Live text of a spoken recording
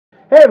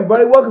Hey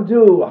everybody, welcome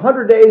to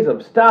 100 Days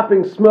of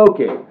Stopping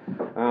Smoking.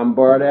 I'm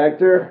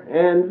Bardactor,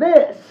 and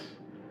this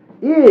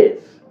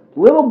is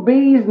Little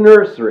B's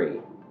Nursery.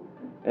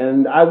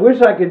 And I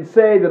wish I could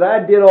say that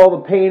I did all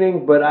the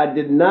painting, but I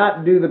did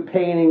not do the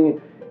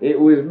painting. It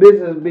was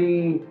Mrs.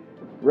 B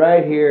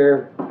right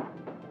here,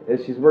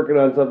 as she's working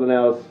on something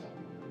else.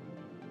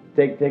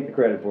 Take the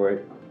credit for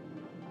it.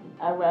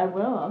 I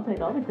will. I'll take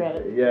all the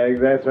credit. Yeah,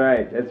 that's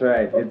right. That's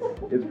right.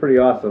 It's pretty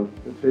awesome.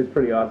 It's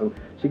pretty awesome.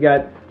 She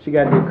got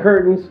new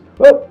curtains.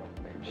 Whoop!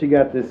 She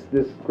got this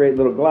great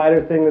little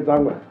glider thing that's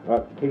on.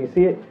 Can you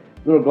see it?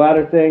 Little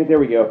glider thing. There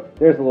we go.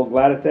 There's the little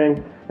glider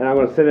thing, and I'm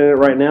gonna sit in it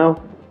right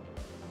now.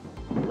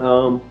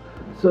 So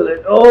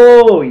that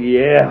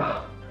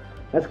yeah,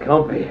 that's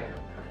comfy.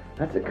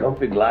 That's a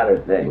comfy glider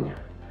thing.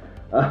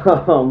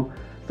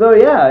 So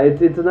yeah,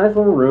 it's a nice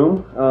little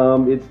room.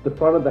 It's the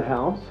front of the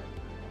house.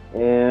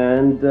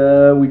 And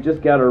we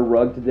just got our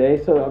rug today,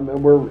 so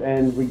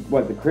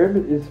the crib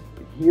is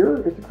here?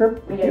 Is the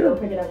crib We here? gotta go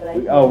pick it up at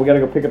IKEA. We gotta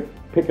go pick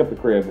up the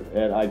crib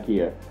at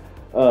IKEA.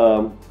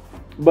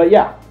 But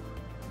yeah,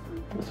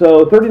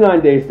 so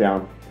 39 days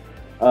down,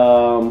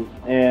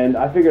 and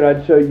I figured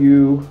I'd show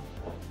you.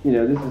 You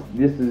know,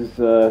 this is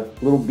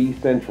Little B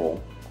Central,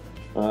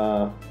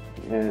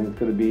 and it's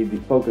going to be the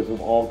focus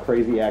of all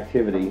crazy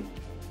activity.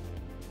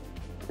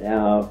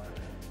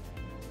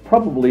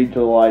 Probably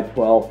July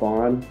 12th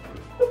on,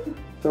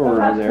 somewhere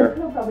around there.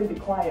 He'll probably be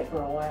quiet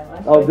for a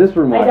while. Oh, this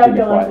room will actually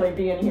be quiet. He'll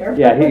be in here.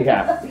 Yeah,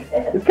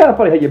 it's kind of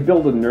funny how you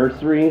build a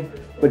nursery,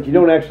 but you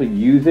don't actually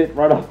use it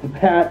right off the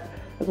bat.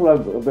 That's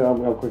what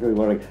I'm quickly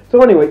learning.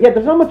 So anyway, yeah,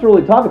 there's not much to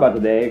really talk about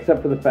today,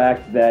 except for the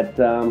fact that,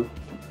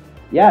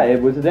 yeah,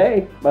 it was a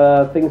day.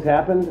 Things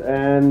happened,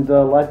 and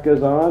life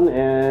goes on,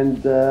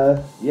 and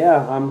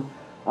yeah, I'm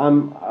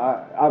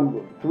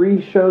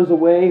 3 shows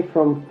away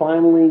from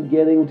finally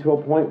getting to a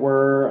point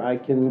where I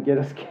can get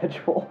a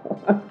schedule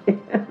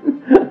again.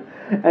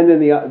 And then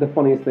the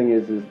funniest thing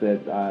is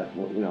that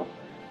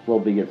Little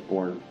B gets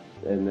born,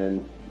 and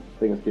then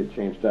things get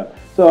changed up.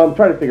 So I'm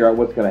trying to figure out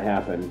what's going to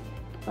happen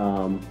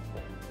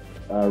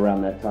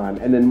around that time.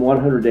 And then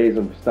 100 Days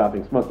of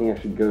Stopping Smoking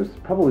actually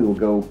will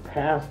go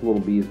past Little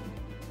B's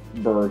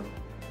birth.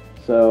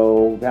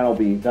 So that'll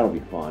be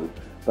fun.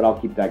 But I'll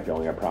keep that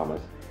going, I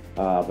promise.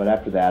 But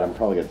after that, I'm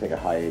probably going to take a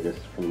hiatus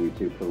from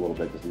YouTube for a little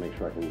bit just to make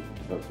sure I can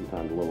devote some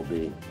time to Little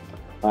B.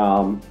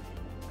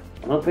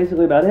 That's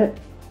basically about it.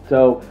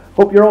 So,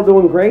 hope you're all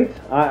doing great.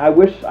 I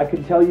wish I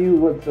could tell you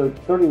what's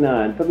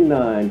 39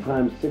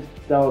 times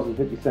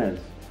 $6.50.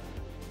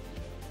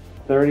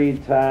 30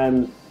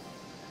 times,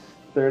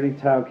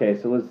 okay,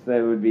 so let's say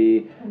it would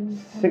be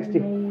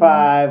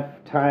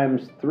 65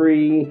 times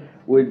 3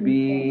 would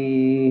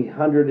be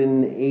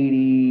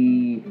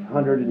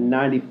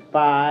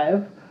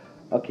 195.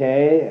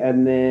 Okay,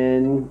 and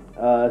then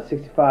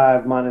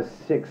 65 minus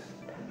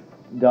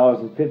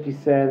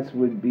 $6.50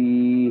 would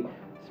be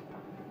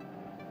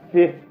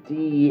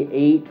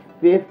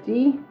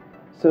 $58.50.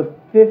 So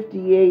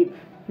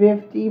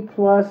 $58.50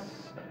 plus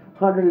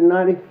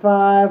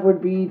 195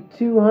 would be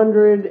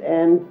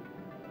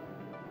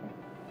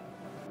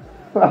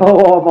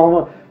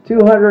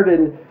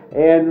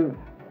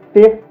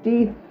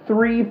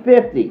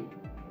 253.50.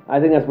 I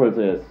think that's what it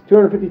is.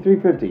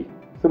 253.50.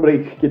 Somebody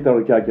get that on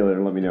the calculator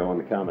and let me know in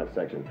the comments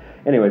section.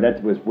 Anyway,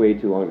 that was way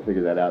too long to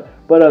figure that out.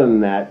 But other than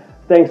that,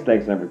 thanks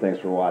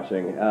for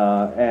watching.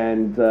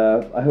 And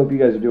I hope you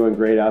guys are doing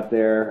great out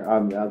there.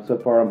 So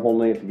far, I'm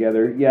holding it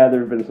together. Yeah, there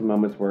have been some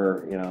moments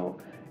where,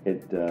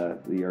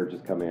 the urge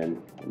has come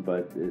in.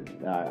 But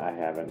I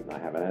haven't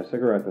had a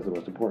cigarette. That's the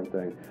most important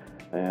thing.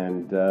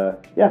 And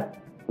yeah,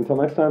 until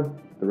next time,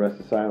 the rest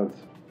is silence.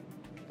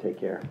 Take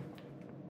care.